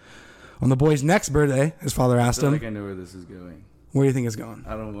found. On the boy's next birthday, his father asked him, I know where this is going. "Where do you think it's going?"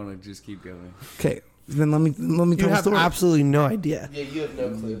 I don't want to just keep going. Okay, then let me You tell the have story. absolutely no idea. Yeah, you have no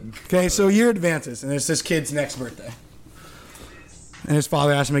clue. Okay, so a year advances, and it's this kid's next birthday. And his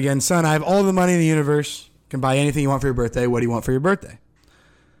father asked him again, "Son, I have all the money in the universe. Can buy anything you want for your birthday. What do you want for your birthday?"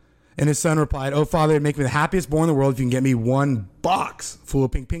 And his son replied, "Oh, father, it'd make me the happiest boy in the world if you can get me one box full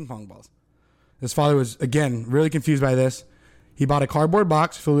of pink ping pong balls." His father was, again, really confused by this. He bought a cardboard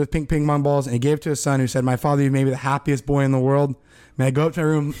box filled with pink ping pong balls, and he gave it to his son, who said, "My father, you made me the happiest boy in the world. May I go up to my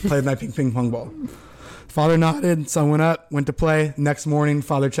room, play with my pink ping pong ball?" Father nodded, son went up, went to play. Next morning,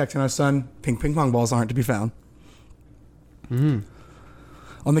 father checked on his son. Pink ping pong balls aren't to be found.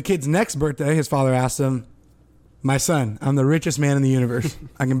 On the kid's next birthday, his father asked him, "My son, I'm the richest man in the universe.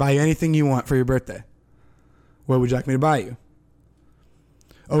 I can buy you anything you want for your birthday. What would you like me to buy you?"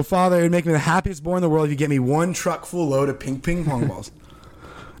 "Oh, father, it would make me the happiest boy in the world if you get me one truck full load of pink ping pong balls."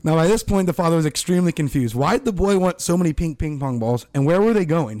 Now, by this point, the father was extremely confused. Why did the boy want so many pink ping pong balls, and where were they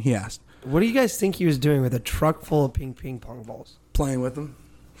going, he asked. What do you guys think he was doing with a truck full of ping pong balls? Playing with them.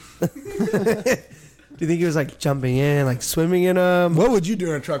 Do you think he was like jumping in, like swimming in them? What would you do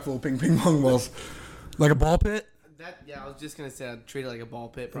in a truck full of ping pong balls? Like a ball pit? I was just gonna say I'd treat it like a ball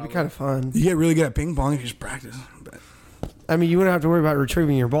pit. It'd Probably. be kind of fun. You get really good at ping pong if you just practice. But I mean, you wouldn't have to worry about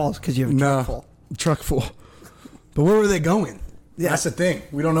retrieving your balls because you have a truck full. Truck full. But where were they going? Yeah. That's the thing.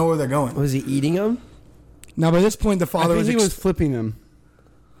 We don't know where they're going. Was he eating them? Now, by this point, the I father think was... he was flipping them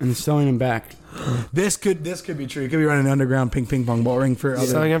and selling them back. This could be true. He could be running an underground ping pong ball ring for other...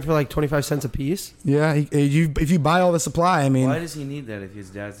 Selling them for like 25 cents a piece? Yeah, if you buy all the supply, I mean... Why does he need that if his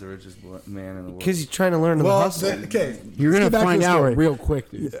dad's the richest man in the world? Because he's trying to learn the hustle. Okay. You're let's going get to back find the out story. real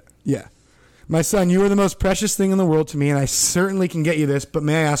quick, dude. Yeah. "My son, you are the most precious thing in the world to me, and I certainly can get you this, but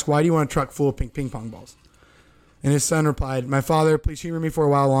may I ask, why do you want a truck full of ping pong balls?" And his son replied, "My father, please humor me for a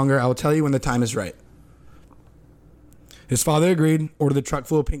while longer. I will tell you when the time is right." His father agreed, ordered the truck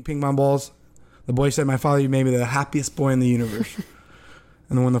full of ping pong balls. The boy said, "My father, you made me the happiest boy in the universe."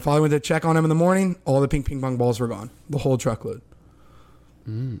 And then when the father went to check on him in the morning, all the ping pong balls were gone. The whole truckload.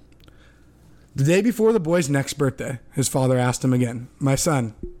 The day before the boy's next birthday, his father asked him again, "My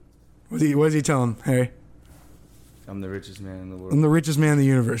son," what does he tell him, Harry? I'm the richest man in the world. "I'm the richest man in the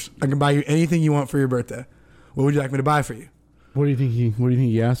universe. I can buy you anything you want for your birthday. What would you like me to buy for you?" What do you think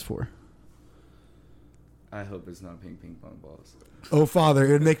he asked for? I hope it's not ping pong balls. "Oh, father,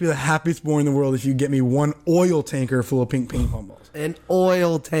 it would make me the happiest boy in the world if you get me one oil tanker full of ping pong balls." An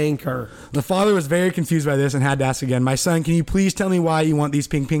oil tanker. The father was very confused by this and had to ask again, "My son, can you please tell me why you want these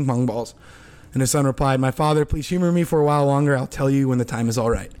ping pong balls?" And his son replied, "My father, please humor me for a while longer. I'll tell you when the time is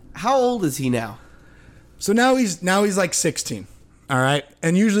all right." How old is he now? So now he's like 16. All right.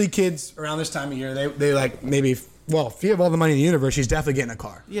 And usually kids around this time of year, they like maybe, well, if you have all the money in the universe, he's definitely getting a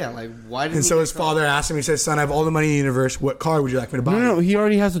car. Yeah, like why did? And so his father asked him, he says, "Son, I have all the money in the universe. What car would you like me to buy?" No, he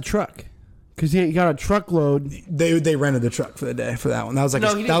already has a truck. Because he got a truckload. They rented the truck for the day for that one. That was like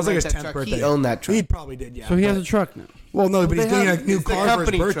his 10th birthday. He owned that truck. He probably did, yeah. So he has a truck now. Well, no, but he's getting a new it's the car for his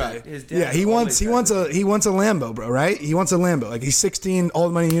company birthday. truck. His dad Yeah, he wants always a Lambo, bro. Right? He wants a Lambo. Like he's 16, all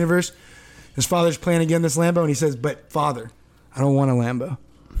the money in the universe. His father's planning to get him this Lambo, and he says, "But father, I don't want a Lambo."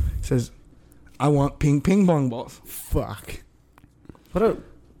 He says, "I want ping pong balls." Fuck. What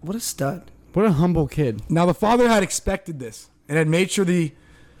a stud. What a humble kid. Now the father had expected this and had made sure the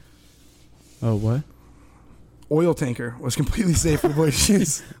Oh, what? oil tanker was completely safe for the boys to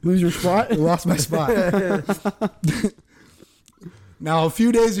use. Lose your spot? I lost my spot. Now, a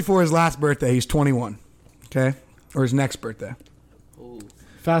few days before his last birthday, he's 21. Okay? Or his next birthday.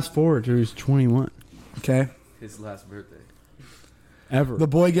 Fast forward to he's 21. Okay? His last birthday. Ever. The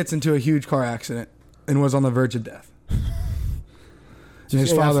boy gets into a huge car accident and was on the verge of death. And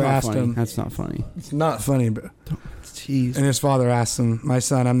his father asked him. That's not funny. It's not funny, bro. Jeez. And his father asked him, "My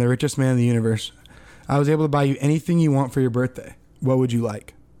son, I'm the richest man in the universe. I was able to buy you anything you want for your birthday. What would you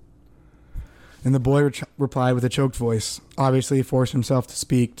like?" And the boy replied with a choked voice. Obviously, he forced himself to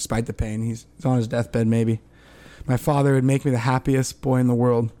speak despite the pain. He's on his deathbed, maybe. "My father would make me the happiest boy in the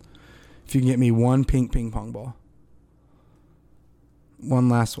world if you can get me one pink ping pong ball. One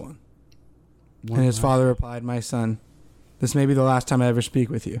last one." And his father replied, "My son, this may be the last time I ever speak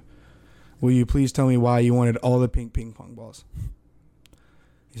with you. Will you please tell me why you wanted all the pink ping pong balls?"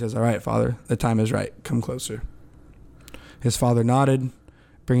 He says, "All right, father, the time is right. Come closer." His father nodded,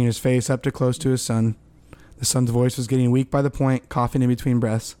 bringing his face up to close to his son. The son's voice was getting weak by the point, coughing in between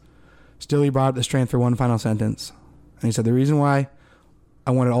breaths. Still, he brought up the strength for one final sentence. And he said, "The reason why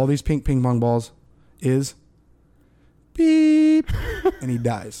I wanted all these pink ping pong balls is beep." And he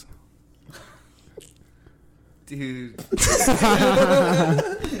dies. Dude.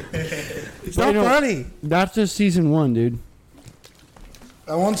 It's not funny. That's just season 1, dude.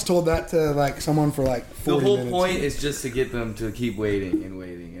 I once told that to like someone for like 40 The whole minutes. point is just to get them to keep waiting and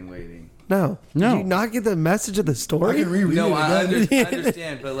waiting and waiting. No. No. Did you not get the message of the I story? can reread No, it I again.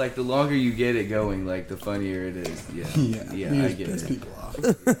 understand, but like the longer you get it going, like the funnier it is. Yeah, I get piss it. people off.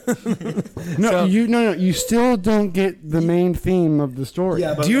 No, you still don't get the main theme of the story.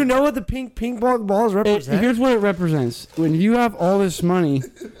 Yeah, but Do you know what the pink ping pong balls represent? Here's what it represents. When you have all this money,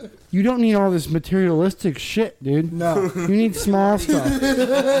 you don't need all this materialistic shit, dude. no. You need small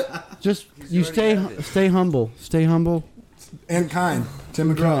stuff. Just you stay humble. Stay humble. And kind.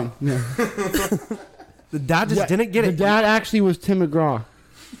 Tim McGraw. Yeah. The dad just didn't get The it. dad actually was Tim McGraw,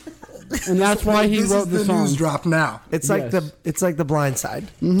 and that's why he This wrote is the the song. news drop now. It's like the Blind Side.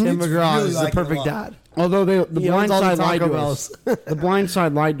 Mm-hmm. Tim McGraw really is like the it a perfect lot. dad. Although the He blind owns all the side lied Taco to Bells. us. The blind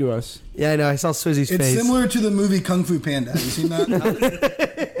side lied to us. Yeah, I know. I saw Swizzy's It's face. similar to the movie Kung Fu Panda. Have you seen that?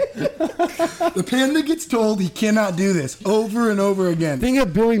 The panda gets told he cannot do this over and over again. Think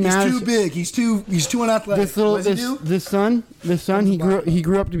of Billy He's Madison. too big. He's too unathletic. What does he do? This son, he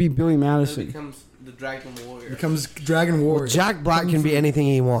grew up to be Billy Madison. becomes the Dragon Warrior. Becomes Dragon Warrior. Jack Black can be anything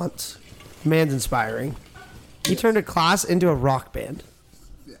he wants. Man's inspiring. He turned a class into a rock band.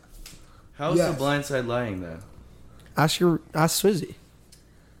 How's Yes. the blind side lying though? Ask Swizzy.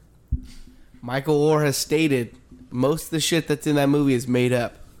 Michael Orr has stated most of the shit that's in that movie is made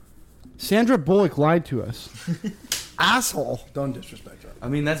up. Sandra Bullock lied to us. Asshole. Don't disrespect her. I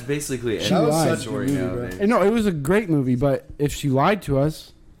mean, that's basically She every lied. story Such a movie, nowadays. And no, it was a great movie, but if she lied to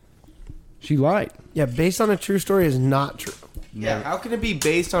us, she lied. Yeah, based on a true story is not true. Yeah, how can it be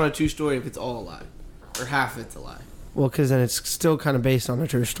based on a true story if it's all a lie? Or half it's a lie? Well, because then it's still kind of based on a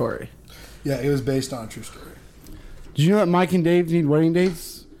true story. Yeah, it was based on a true story. Did you know that Mike and Dave Need Wedding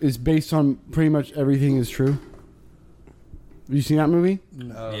Dates is based on pretty much everything is true? Have you seen that movie?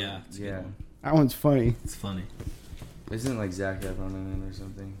 Oh, Yeah, it's a good yeah. one. That one's funny. It's funny. Isn't like Zac Efron in it or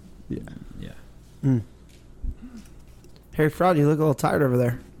something? Yeah. Harry Fraude, you look a little tired over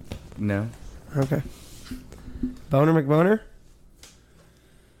there. No. Okay. Boner McBoner?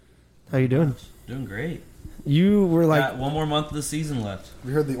 How you doing? Doing great. You were like... Got one more month of the season left. Have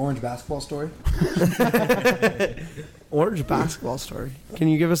you heard the orange basketball story? Orange basketball story. Can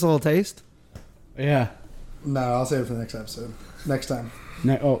you give us a little taste? Yeah. No, I'll save it for the next episode. Next time.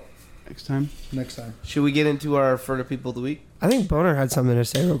 Next time. Next time. Should we get into our Fraude People of the Week? I think Boner had something to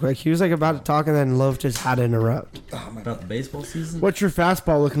say real quick. He was like about to talk and then Loaf just had to interrupt. Oh my About the baseball season? What's your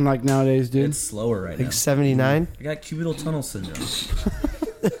fastball looking like nowadays, dude? It's slower right now. Like 79. I got cubital tunnel syndrome.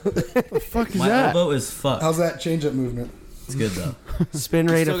 What the fuck is My that? elbow is fucked. How's that change-up movement? It's good though. Spin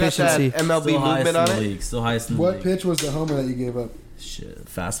rate Still got that efficiency. MLB Still highest movement in on the it? league. Still highest in the What league. pitch was the homer that you gave up? Shit,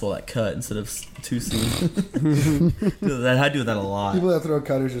 fastball that cut instead of two seams. I had to do with that a lot. People that throw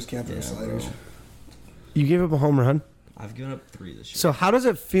cutters just can't throw Yeah, sliders. bro. You gave up a home run. I've given up 3 this year. So how does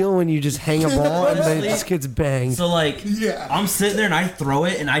it feel when you just hang a ball and then it just gets banged? So like, Yeah. I'm sitting there and I throw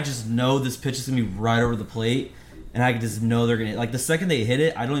it and I just know this pitch is gonna be right over the plate, and I just know they're gonna like the second they hit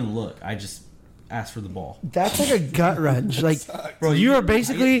it, I don't even look. I just ask for the ball. That's like a gut wrench. Like, Bro, you are I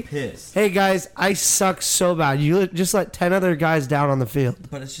basically, get pissed. hey guys, I suck so bad. You just let 10 other guys down on the field,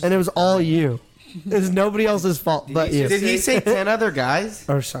 But it's just and it was all you. It's nobody else's fault but you. Did he say 10 other guys?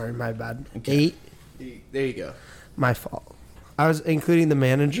 Or sorry, my bad. 8, There you go. my fault. I was including the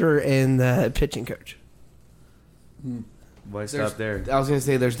manager and the pitching coach. Why There's- stop there? I was going to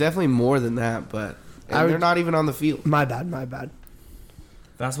say there's definitely more than that, but I would- they're not even on the field. My bad.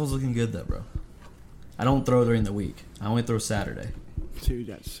 Basketball's looking good though, bro. I don't throw during the week. I only throw Saturday. Dude,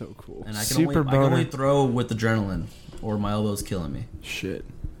 that's so cool. And I can only throw with adrenaline, or my elbow's killing me. Shit.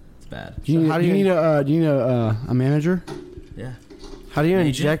 It's bad. Do you need a manager? Yeah. How do you Agent,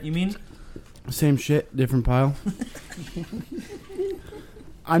 inject? You mean? Same shit, different pile.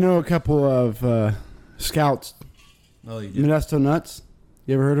 I know a couple of scouts. Oh, you do? Modesto Nuts.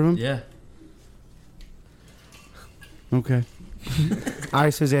 You ever heard of them? Yeah. Okay. All right,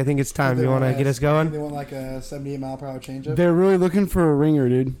 Susie, I think it's time. You want to get us going? They want like a 78-mile-per-hour changeup. They're really looking for a ringer,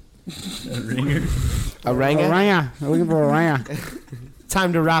 dude. A ringer? A ranga? A ringer. They're looking for a ringer.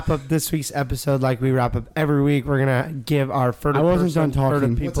 Time to wrap up this week's episode like we wrap up every week. We're going to give our Fraude I wasn't person, done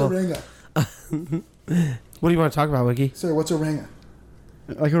talking. Fraude What's a people. ranga? What do you want to talk about, Wiki? Sir, what's a ranga?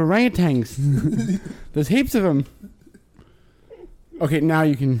 Like orangutans. There's heaps of them. Okay, now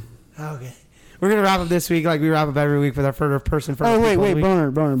you can. Okay. We're going to wrap up this week like we wrap up every week with our Fraude person. Oh, wait, people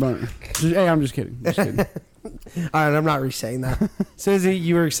of the week. boner. Hey, I'm just kidding. Just kidding. All right, I'm not re-saying that. Susie,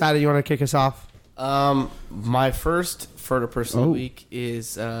 you were excited. You want to kick us off? My first Fraude person of the week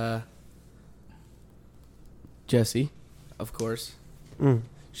is Jessie, of course.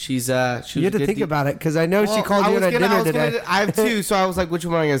 She's she was You had to good think about it because I know she called you at dinner today. I have two, so I was like, which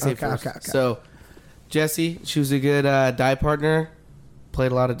one am I going to say first? Okay. So, Jessie, she was a good die partner.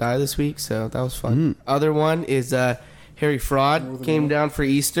 Played a lot of die this week, so that was fun. Other one is Harry Fraude. Came down for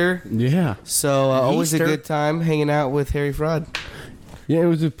Easter. Yeah. So, always a Easter. good time hanging out with Harry Fraude. Yeah, it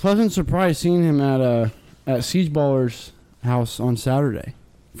was a pleasant surprise seeing him at Siege Baller's house on Saturday.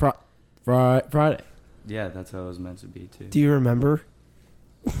 Friday. Yeah, that's how it was meant to be too. Do you remember?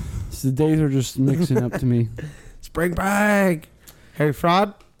 So the days are just mixing up to me. Spring break. Harry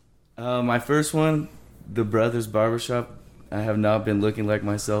Fraude? My first one, the Brothers Barbershop. I have not been looking like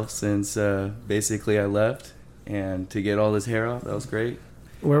myself since basically I left, and to get all this hair off, that was great.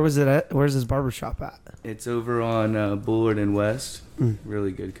 Where was it at? Where's his barbershop at? It's over on Bullard and West.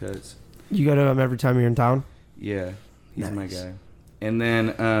 Really good cuts. You go to him every time you're in town? Yeah, he's my Nice. guy. And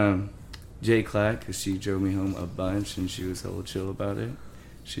then Jay Clack, because she drove me home a bunch, and she was hella chill about it.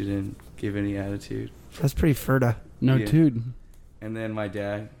 She didn't give any attitude. That's pretty Fraude. No, Yeah. dude. And then my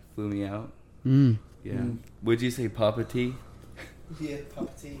dad flew me out. Mm. Yeah. Would you say Papa T? Yeah,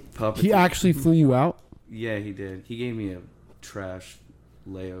 Papa T. Papa He T. actually flew you out? Yeah, he did. He gave me a trash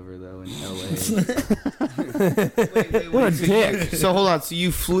layover though in LA. What a dick. So hold on. So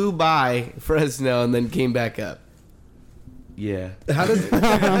you flew by Fresno and then came back up. Yeah. How does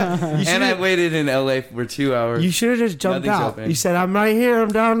And I waited in LA for 2 hours. you should have just jumped Nothing's out. open. You said, I'm right here,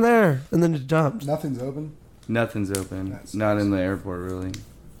 I'm down there. And then just jumped. Nothing's open. Nothing's open. That's Not in the airport really.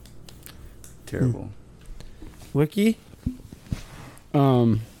 Terrible. Wiki?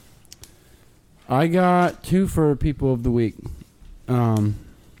 I got two for people of the week. Both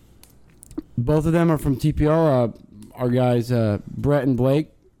of them are from TPL. Our guys, Brett and Blake.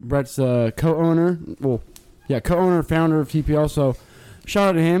 Brett's co-owner. Well, yeah, co-owner, founder of TPL. So shout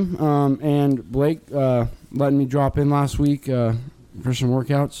out to him. And Blake letting me drop in last week for some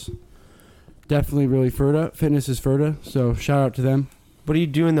workouts. Definitely really Fraude. Fitness is Fraude. So shout out to them. What do you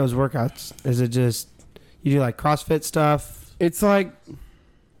do in those workouts? Is it just, you do like CrossFit stuff? It's like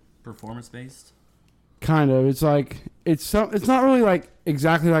Performance based? kind of. It's like it's not really like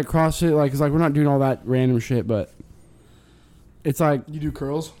exactly like CrossFit. Like it's like we're not doing all that random shit, but it's like You do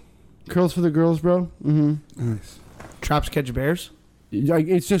curls? curls for the girls, bro. Mm-hmm. Nice. Traps catch bears? Like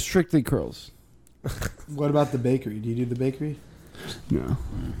it's just strictly curls. What about the bakery? Do you do the bakery? No.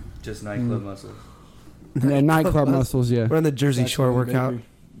 Just nightclub muscle. And nightclub muscles, yeah. We're in the Jersey That's Shore the workout. bakery.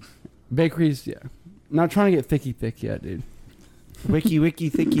 Bakeries, yeah. Not trying to get thick yet, dude. Wiki,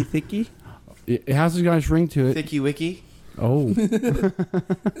 thicky. It has a nice ring to it. Thicky Wiki. Oh.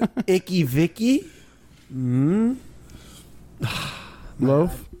 Icky Vicky?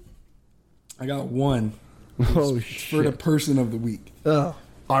 Loaf. I got one Oh, for the shit. person of the week. Oh,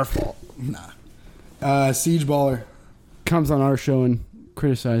 our fault. Nah. Siege Baller. Comes on our show and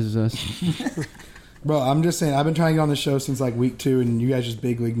criticizes us. Bro, I'm just saying, I've been trying to get on the show since like week 2, and you guys just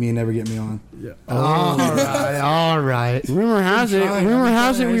big league me and never get me on. Yeah. All right. Rumor has it. trying, Rumor I'm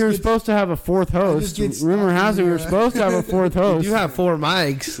has it trying. we I were just get- supposed to have a fourth host. get Rumor stuck has it in we were there. supposed to have a fourth host. You have 4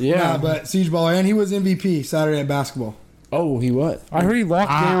 mics. Yeah. Nah, but Siege Baller, and he was MVP Saturday at basketball. Oh, he was. I heard he locked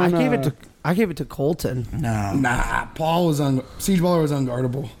down. I gave it to Colton. Nah, Paul was Siege Baller was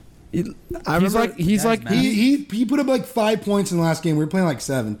unguardable. He's like He put up like 5 points in the last game. We were playing like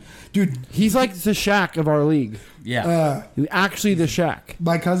 7. Dude, he's like the Shaq of our league. Yeah. Actually, the Shaq.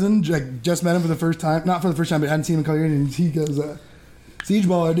 my cousin just met him for the first time. Not for the first time, but I hadn't seen him in a couple years. And he goes, Siege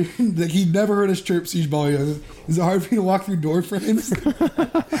baller, dude. Like, he never heard us chirp siege baller. He goes, is it hard for you to walk through door frames?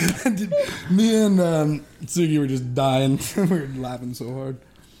 And dude, me and Sugi were just dying. We were laughing so hard.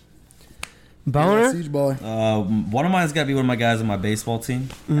 Boner? Yeah, siege baller. One of mine's got to be one of my guys on my baseball team.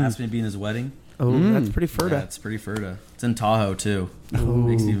 Asked me to be in his wedding. Oh, that's pretty Fraude. Yeah, it's pretty Fraude. It's in Tahoe, too.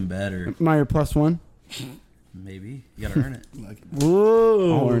 Makes it even better. Am I your +1? Maybe. You got to earn it.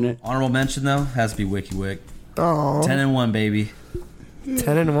 Whoa. I'll earn it. Honorable mention, though, has to be Wiki Wick. Oh. 10-1, baby.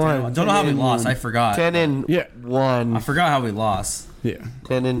 10-1. Don't know how we lost. I forgot. 10-1. I forgot how we lost. Yeah.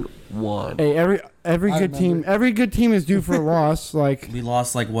 10-1. Hey, every good team is due for a loss. Like We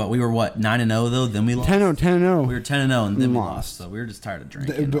lost, like, what? We were, what, 9-0, though? Then we lost? 10-0. We were 10-0, and then we Lost. lost. So we were just tired of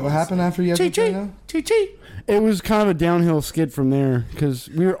drinking. But what happened after you guys were It was kind of a downhill skid from there because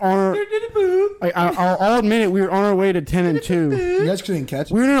we were on our. I'll admit it. We were on our way to 10-2. You guys couldn't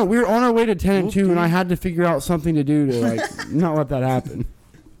catch it? We were on our way to 10-2, and I had to figure out something to do to not let that happen.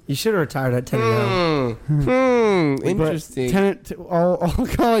 You should have retired at 10-0. Interesting. I'll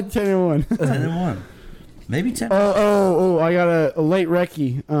call it 10-1. 10-1. Maybe 10. Oh! I got a late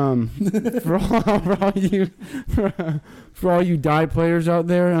recce. For all you die players out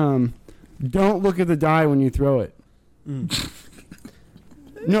there, don't look at the die when you throw it.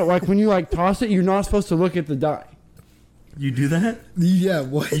 No, like when you toss it, you're not supposed to look at the die. You do that? Yeah,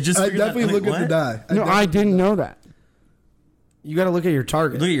 what? You just I figured that- definitely wait, look at the what? die. No, I didn't know that. You got to look at your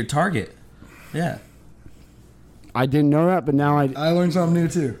target. Look at your target. Yeah. I didn't know that, but now I learned something new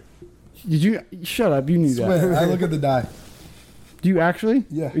too. did. You shut up? You knew Swear, that. I look at the die. Do you actually?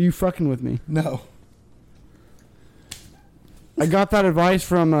 Yeah. Are you fucking with me? No. I got that advice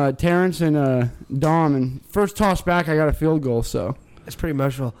from Terrence and Dom, and first toss back, I got a field goal. So It's pretty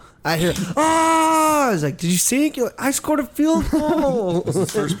emotional. I hear, oh! I was like, did you see it? You're like, I scored a field goal. This is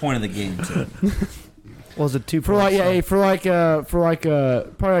the first point of the game, too. Was it 2 for probably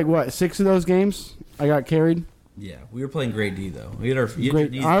what 6 of those games, I got carried. Yeah, we were playing great D, though. We had our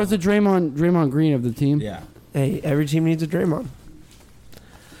Great. I was the Draymond Green of the team. Yeah. Hey, every team needs a Draymond.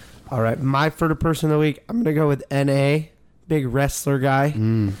 All right, my favorite person of the week, I'm going to go with NA, big wrestler guy.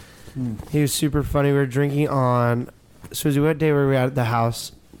 He was super funny. We were drinking on, Susie, what day were we at the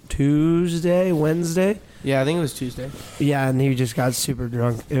house? Tuesday, Wednesday? Yeah, I think it was Tuesday. Yeah, and he just got super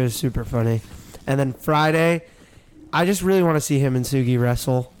drunk. It was super funny. And then Friday, I just really want to see him and Sugi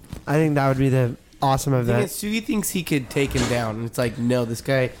wrestle. I think that would be the awesome event. Sugi thinks he could take him down, and it's like, no, this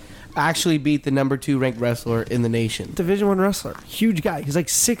guy actually beat the number 2 ranked wrestler in the nation. Division 1 wrestler. Huge guy. He's like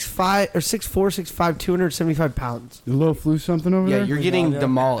 6'5", or 6'4", 6'5", 275 pounds. The low flew something over there. Yeah, you're getting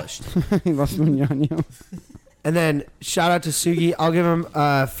demolished. He lost Muñano. And then shout out to Sugi. I'll give him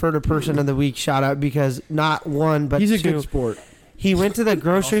Fraude person of the week shout out because not one but He's a two. good sport. He went to the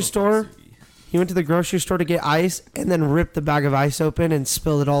grocery store. He went to the grocery store to get ice and then ripped the bag of ice open and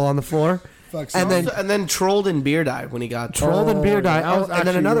spilled it all on the floor. And then trolled in beer dive when he got trolled in beer dive. That was And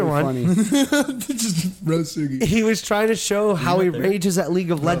then another really one. Just roast Sugi. He was trying to show how he rages at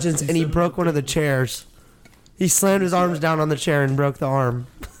League of Legends and he broke one of the chairs. He slammed his arms down on the chair and broke the arm.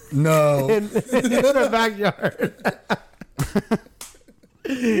 No. in the backyard.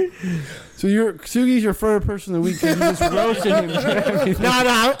 So Sugi's your favorite person of the week because you just roasted him. No,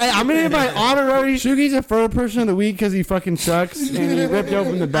 I'm gonna get my honorary. Sugi's a favorite person of the week because he fucking sucks and he ripped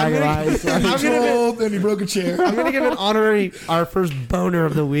open the bag of ice. I'm gonna Trolled and he broke a chair. I'm gonna give an honorary our first boner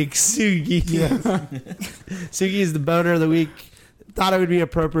of the week, Sugi. Yes. Sugi is the boner of the week. Thought it would be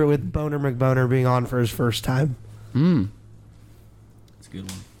appropriate with Boner McBoner being on for his first time. It's a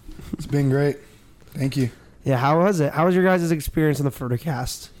good one. It's been great. Thank you. Yeah, how was it? How was your guys' experience on the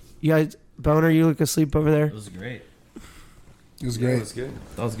Fraude? You guys, Boner, you look asleep over there? It was great. It was great. It was good.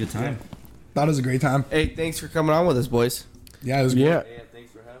 That was a good time. Thought it was a great time. Hey, thanks for coming on with us, boys. Yeah, it was great. Yeah. Yeah,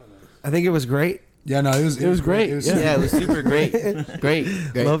 thanks for having us. I think it was great. Yeah, no, it was great. It was Yeah, it was super great. Great.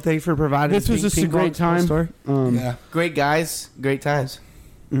 Love, thanks for providing. This was just a great time. Story. yeah. Great guys, great times.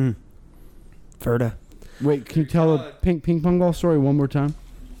 Fraude. Wait, can you tell a ping pong ball story one more time?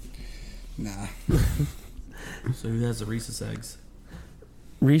 Nah. So who has the Reese's eggs?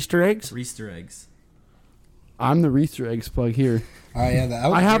 Reester eggs? Reester eggs. I'm the Reester eggs plug here. All right, yeah. That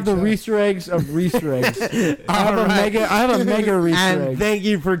was I a have the great show. Reester eggs of Reester eggs. I have a mega Reester And egg. thank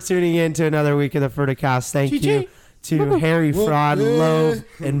you for tuning in to another week of the Fraudecast. Thank you to Harry Fraude, Loaf,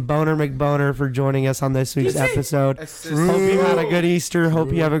 and Boner McBoner for joining us on this week's episode. Hope you had a good Easter.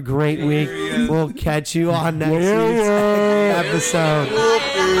 Hope you have a great week. We'll catch you on next week's episode.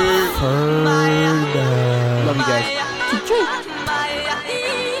 Fraude. Love you guys.